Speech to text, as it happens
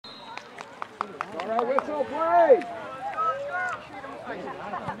ISO play.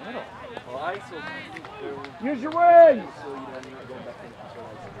 Use your wings.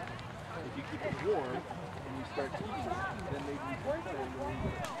 If you keep it warm and you start to eat, then maybe you can play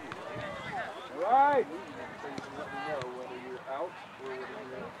Right. so you can let me know whether you're out or whether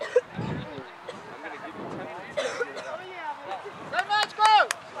you're in. I'm going to give you 10 minutes to figure it out. Red match, go!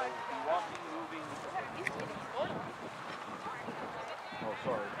 So be walking, moving. Oh,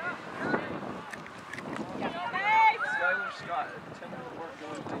 sorry. Skylar Scott, 10-minute work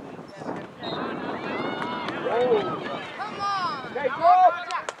going things. Oh. Come on! Okay, drop.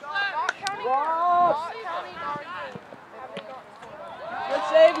 Drop! Good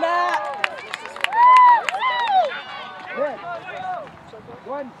save, Matt! Good.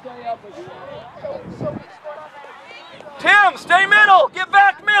 Go ahead and stay up as you want. Tim, stay middle! Get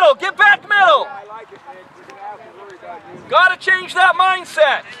back middle! Get back middle! I like it, Nick. We're going to have to worry about you. Gotta change that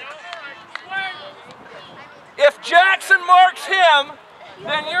mindset. If Jackson marks him,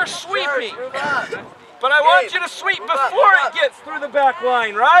 then you're sweeping. But I want you to sweep before it gets through the back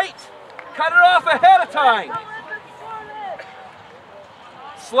line, right? Cut it off ahead of time.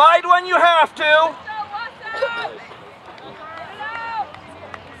 Slide when you have to.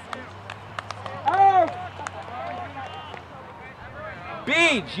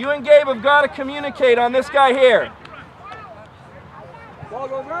 Beej, you and Gabe have got to communicate on this guy here. Ball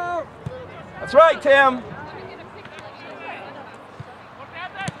goes out. That's right, Tim.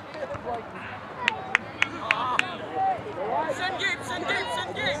 Send Gabe, send Gabe,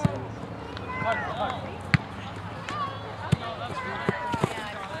 send Gabe!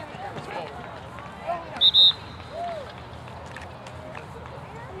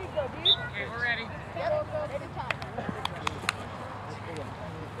 Okay, we're ready.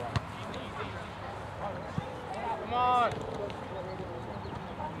 Come on!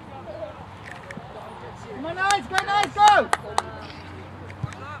 Come on, nice, go, nice, go!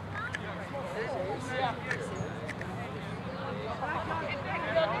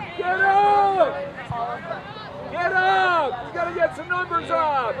 Get up! Get up! You gotta get some numbers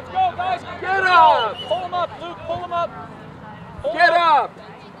up! Let's go, guys. Get up! Pull him up, Luke. Pull him up. Get up!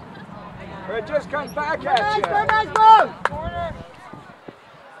 Or it just comes back at Nice, you. go, nice, go! Corner!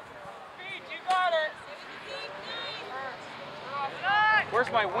 Beach, you got it!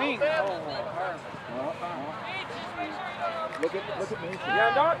 Where's my wing? Look at me.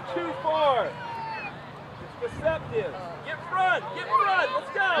 Yeah, not too far. It's deceptive. Get front. Get front.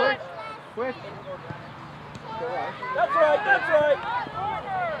 Let's go. Quick. That's right. That's right.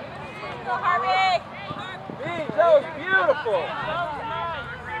 Go, Harvey! Beej, that was beautiful.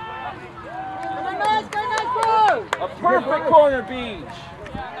 Go, nice, go! A perfect corner, Beej.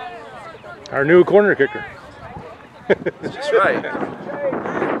 Our new corner kicker. That's right.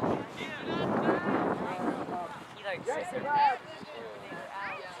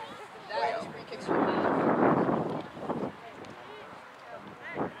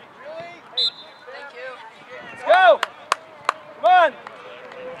 Let's go. Come on.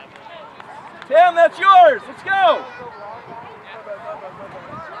 Tim, that's yours. Let's go.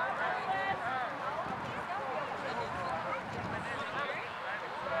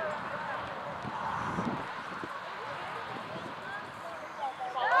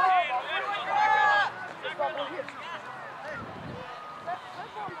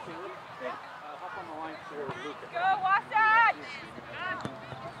 Go, Wasatch!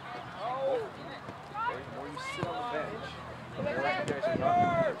 The more you sit on the bench, the more you guys are not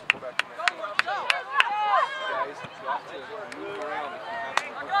go back to the next game. Guys have got to move around if you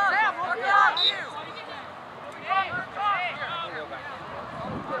have to.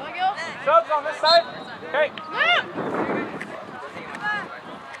 Subs on this side. Okay. Come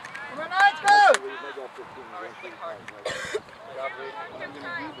on, nice, go!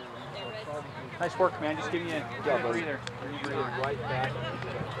 Nice work, man. Just give me a breather. Right back.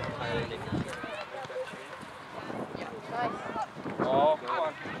 Oh, come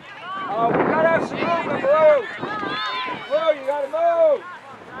on. Oh, we gotta have some movement, Blue. Blue, you gotta move.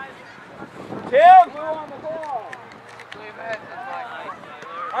 Tim, Blue on the ball.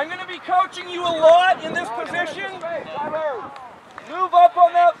 I'm going to be coaching you a lot in this position. Move up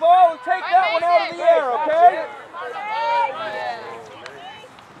on that ball and take that one out of the air, okay?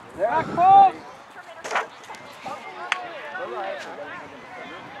 Back post.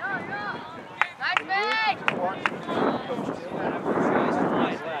 Nice bag!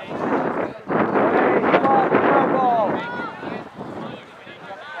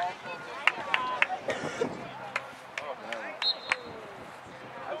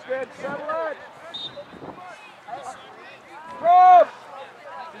 That's good. Settle it. Cross.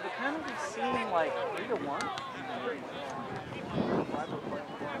 The penalty seems down like 3-1.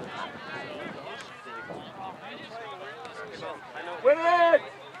 Win it!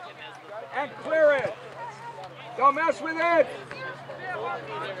 And clear it! Don't mess with it!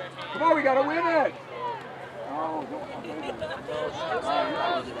 Come on, we gotta win it! Oh,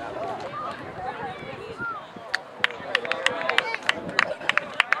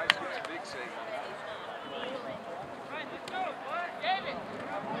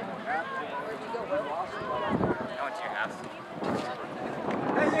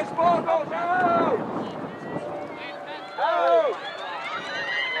 hey, this ball goes out! Out!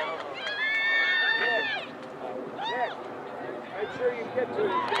 Nick, make sure you get to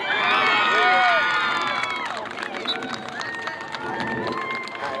it.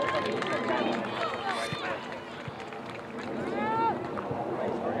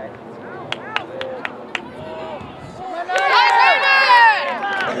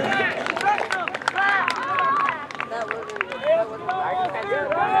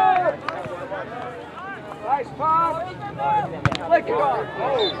 Nice pop. Flick it on.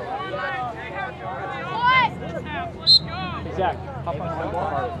 Hey, Zach, hop on the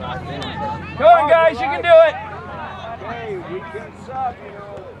ball. Go on, guys, you can do it. Hey, we can sub, you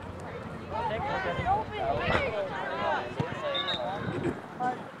know.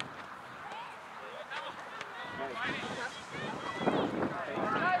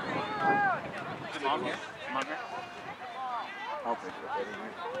 Mom here? Mom here? I'll take it.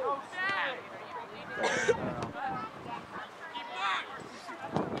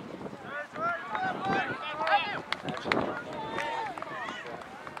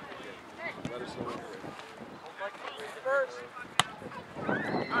 Let us know when you're ready.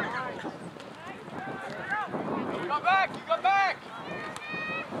 You go back, you go back.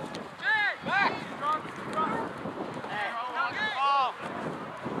 Back.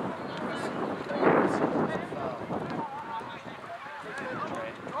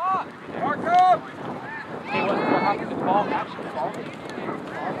 Mark up. Hey, what happened to the ball? Actually, the ball.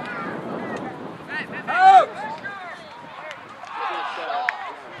 Out.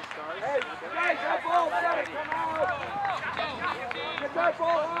 Hey, guys, that ball gotta come out. Get that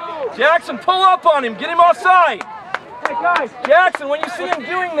ball out. Jackson, pull up on him. Get him offside. Hey, guys. Jackson, when you see him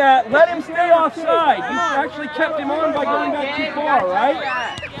doing that, let him stay offside. You actually kept him on by going back too far,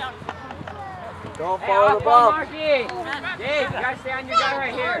 right? Don't follow the ball. Dave, you gotta stay on your guy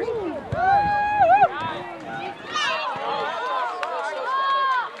right here.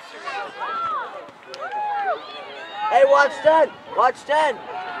 Hey, watch 10. Watch 10.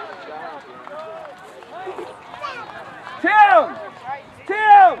 Tim!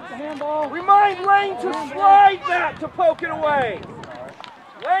 Remind Lane to slide that to poke it away.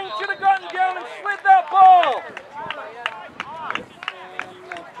 Lane should have gotten down and slid that ball.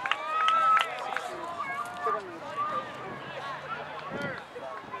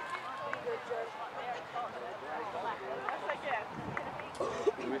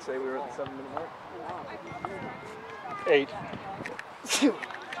 Did we say we were at the 7-minute mark? 8. 2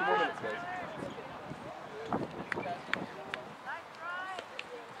 more minutes, guys.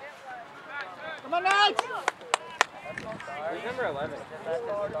 Come on, Knights! Who's number 11?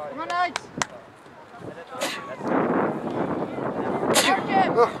 Come on, Knights!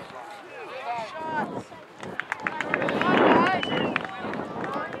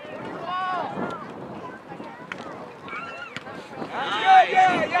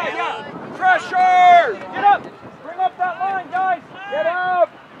 Yeah. Pressure! Get up! Bring up that line, guys! Get up!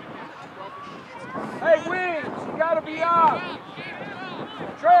 Hey, wings, you gotta be up!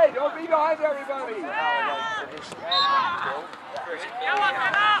 Trey, don't be behind everybody!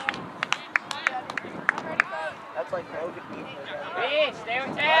 That's like Logan beating Beach, stay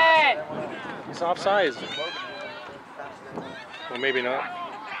with 10! He's offsides. Well, maybe not.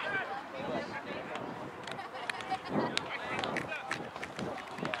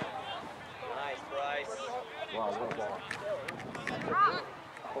 Nice, Bryce. Wow, what a ball.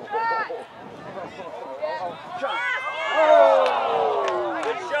 Oh!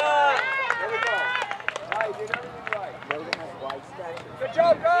 Good shot. There we go. Right, did everything right. Logan has wide stature. Good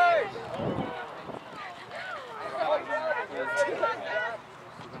job, guys!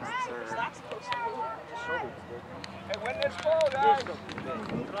 Hey, win this ball, guys!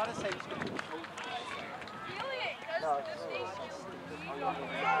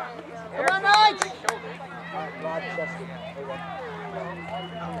 Come on, Knights! Rochester.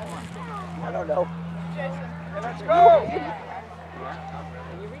 I don't know. Hey, let's go!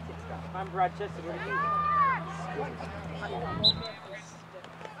 I'm Rochester, what do you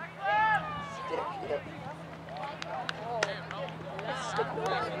Stick.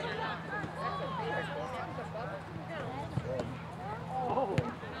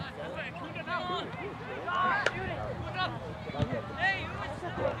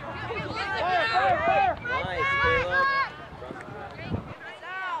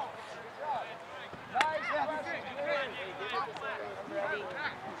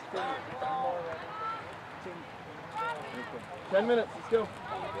 10 minutes, let's go.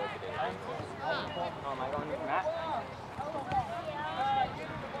 Oh, am I going with Matt?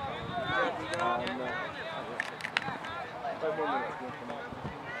 5 more minutes.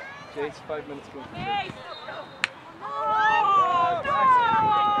 Chase, 5 minutes. Go.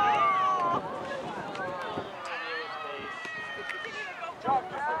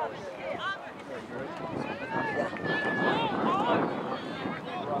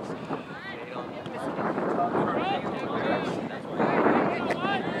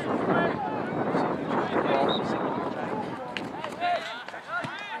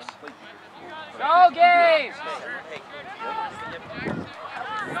 Go game!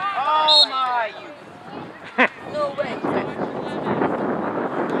 Oh my, you. No way.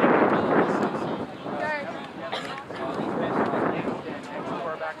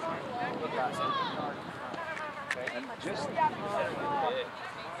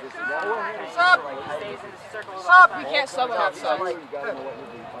 Sub! Sub! You can't sub without These sub. are like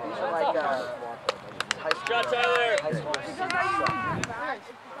high school. Shot, Tyler. High school.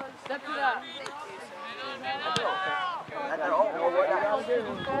 Step it up. And they're all over that.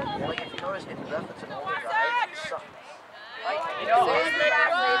 Like if you notice in ref, it's an older guy. You know,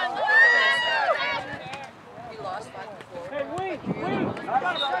 We lost 5-4. Hey, wait. And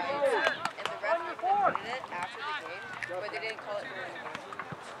the ref reported it after the game, but they didn't call it during the game.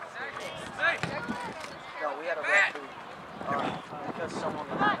 No, we had a referee. Because someone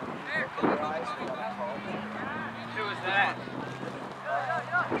looked at their eyes, we got a call. who was that?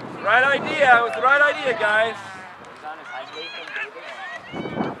 Right idea, it was the right idea, guys. He's on his high school.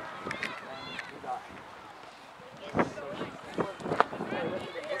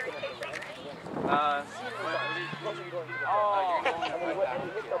 And he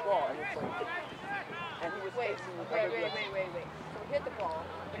hit the ball, and it's like, and he was Wait. So he hit the ball,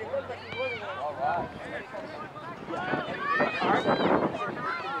 but it looked like he wasn't going to. all right. Yeah, and he hit hard, and he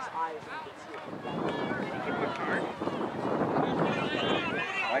looked in his eyes, and you could see it.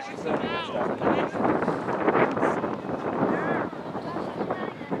 I should say that.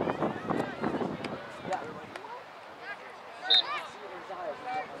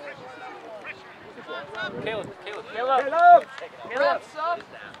 Caleb! Ref sub.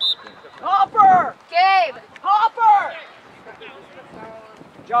 Hopper! Gabe. Hopper!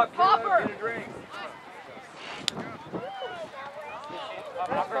 Good job, Hopper! Caleb. Get a drink.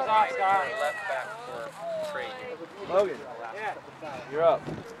 Hopper's off, Scott. Logan, you're up.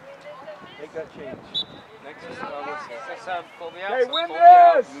 Make that change. Next is Six sub, pull me out. Hey, so win pull me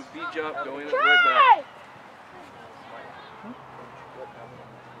out. this! move beach up, go in and right back.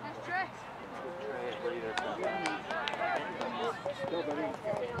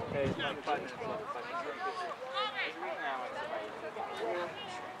 Okay, 5 minutes left.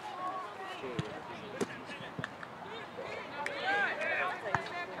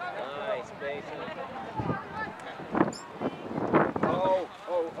 Nice, base. Oh.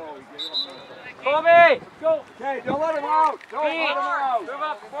 Kobe! Let's go. Okay, don't let him out. Don't let him out. Move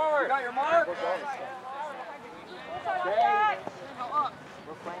up You forward. got your mark? Okay.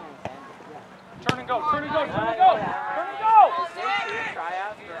 Turn and go, turn and go, turn and go! Turn and go!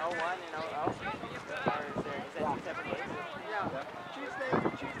 Tryouts for 01 and 00? Or is that separate days? Tuesday,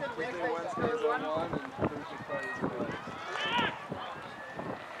 Wednesday's 01 and Thursday, Friday's 01.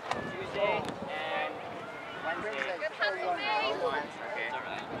 Tuesday and Wednesday. 01. Okay.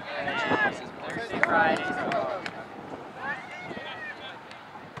 And then Thursday, Friday.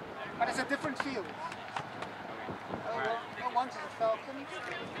 But it's a different field. One's is a Falcon,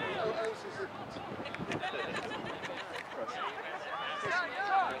 O's is a...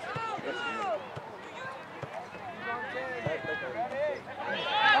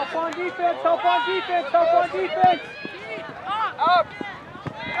 Help on defense, help on defense, help on defense! Up!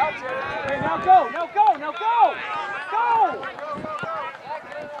 Okay, now go, now go, now go! Go!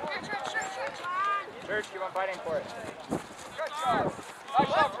 Church, keep on fighting for it. Good job! Nice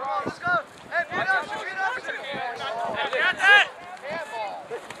job, Ron. Let's go! Hey, beat up, beat up! That's it!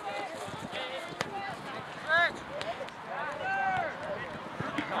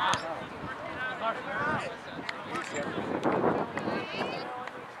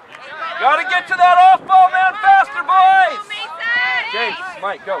 Gotta get to that off ball man faster, boys! James,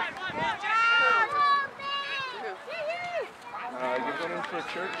 Mike, go. You're going in for a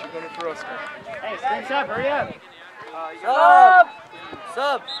church, you're going in for Oscar. Hey, spin sub, hurry up!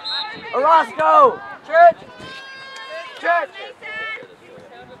 Sub! Orozco! Church! Check!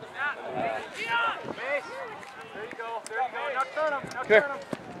 There you go, now turn him, now Okay. turn him.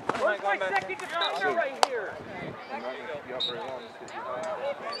 Where's my second defender right here? I'm not going to keep you up very long because you're not very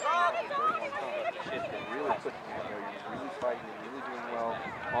long time. You're really clicking in there. You're really fighting. You're really doing well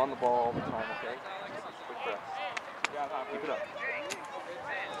on the ball all the time, okay? Quick breath. Keep it up.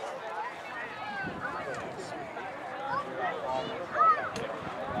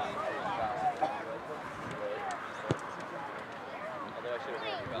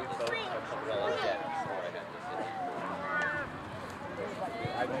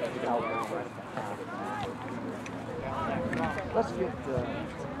 Let's get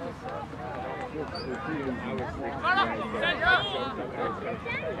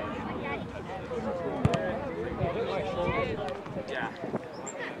Yeah.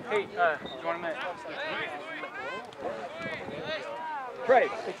 Hey, you want a minute? Trey.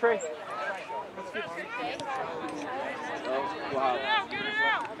 Hey, Trey. Wow.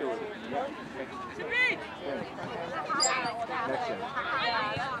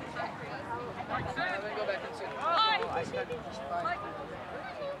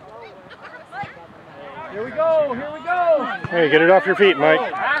 Here we go, here we go. Hey, get it off your feet, Mike.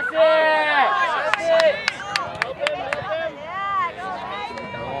 Pass it. Pass it.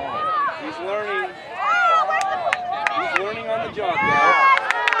 He's learning. He's learning on the job, guys.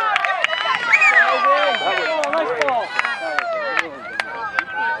 Nice ball.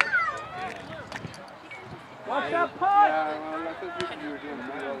 Watch that punt. I think you were doing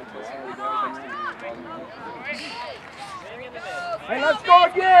really well until somebody Hey, let's go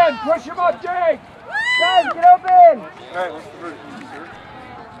again. Push him up, Jake. Guys, get open. All right, let's convert it.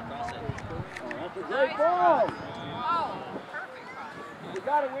 That's a great ball. You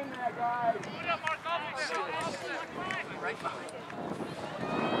got to win that, guys.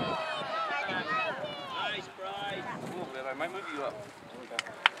 Nice, Bryce. A little bit. I might move you up.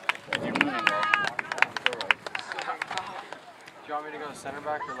 You're moving well. Do you want me to go center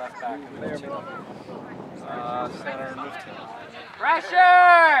back or left back? Center, move to.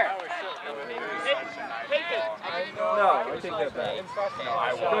 Pressure! Take it. No, I take that back. No,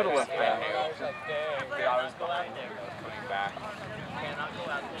 I won't. Go to left back. I was behind him, coming back.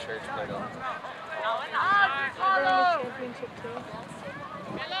 Church middle.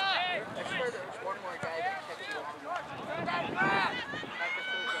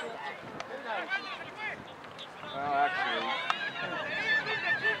 Well, actually,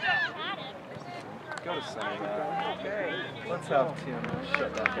 go to center back. Okay. Let's have Tim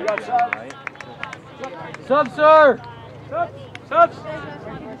shut that You got down, subs? right? Sub, sir. Subs.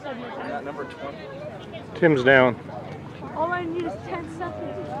 Yeah, number 20. Tim's down. All I need is 10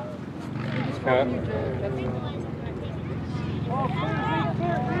 seconds. Out.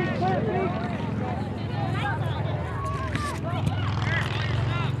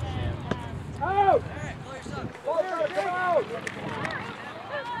 Out.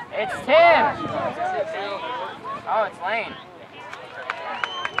 It's Tim! Oh, it's Lane.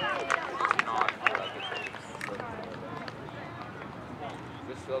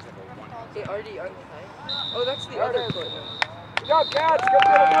 This feels like a one. They already on the high. Oh, that's the other court. Good job, Cats. Good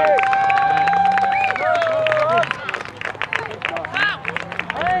play.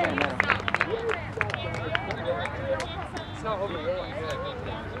 It's not over there.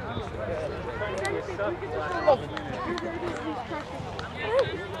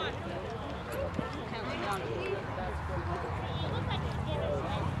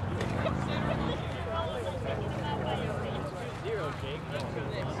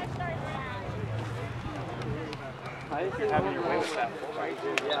 I think you're having your way with that.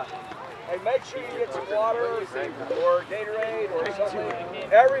 Yeah. Hey, make sure you get some water or Gatorade or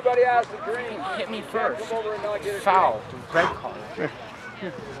something. Everybody has to drink. Hit me first. Come over and not get a Foul. Red card.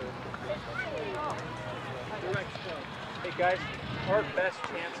 Hey guys, our best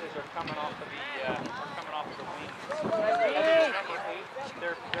chances are coming off of the wings.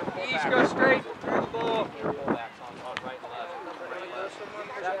 They're fullbacks. Go straight through the ball. They're fullbacks on right and left.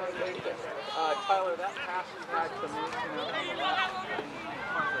 Tyler, that pass you had to move on the left.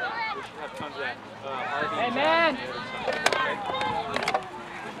 We should have tons of that. Hey, man!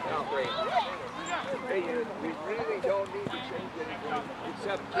 Oh, great. Hey, we really don't need to change anything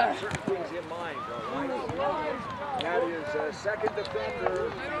except keep certain things in mind, all right? That is second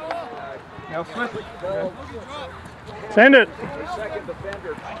defender. Now switch. Ball. Send it. The second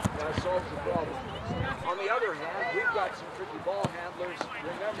defender solves the problem. On the other hand, we've got some tricky ball handlers.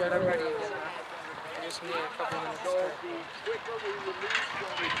 Remember, I'm ready again. I just need a couple minutes. so the quicker we release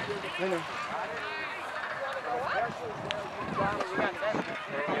when we clear the field,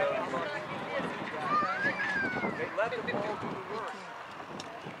 let the ball do the work.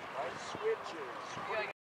 Right? Switches.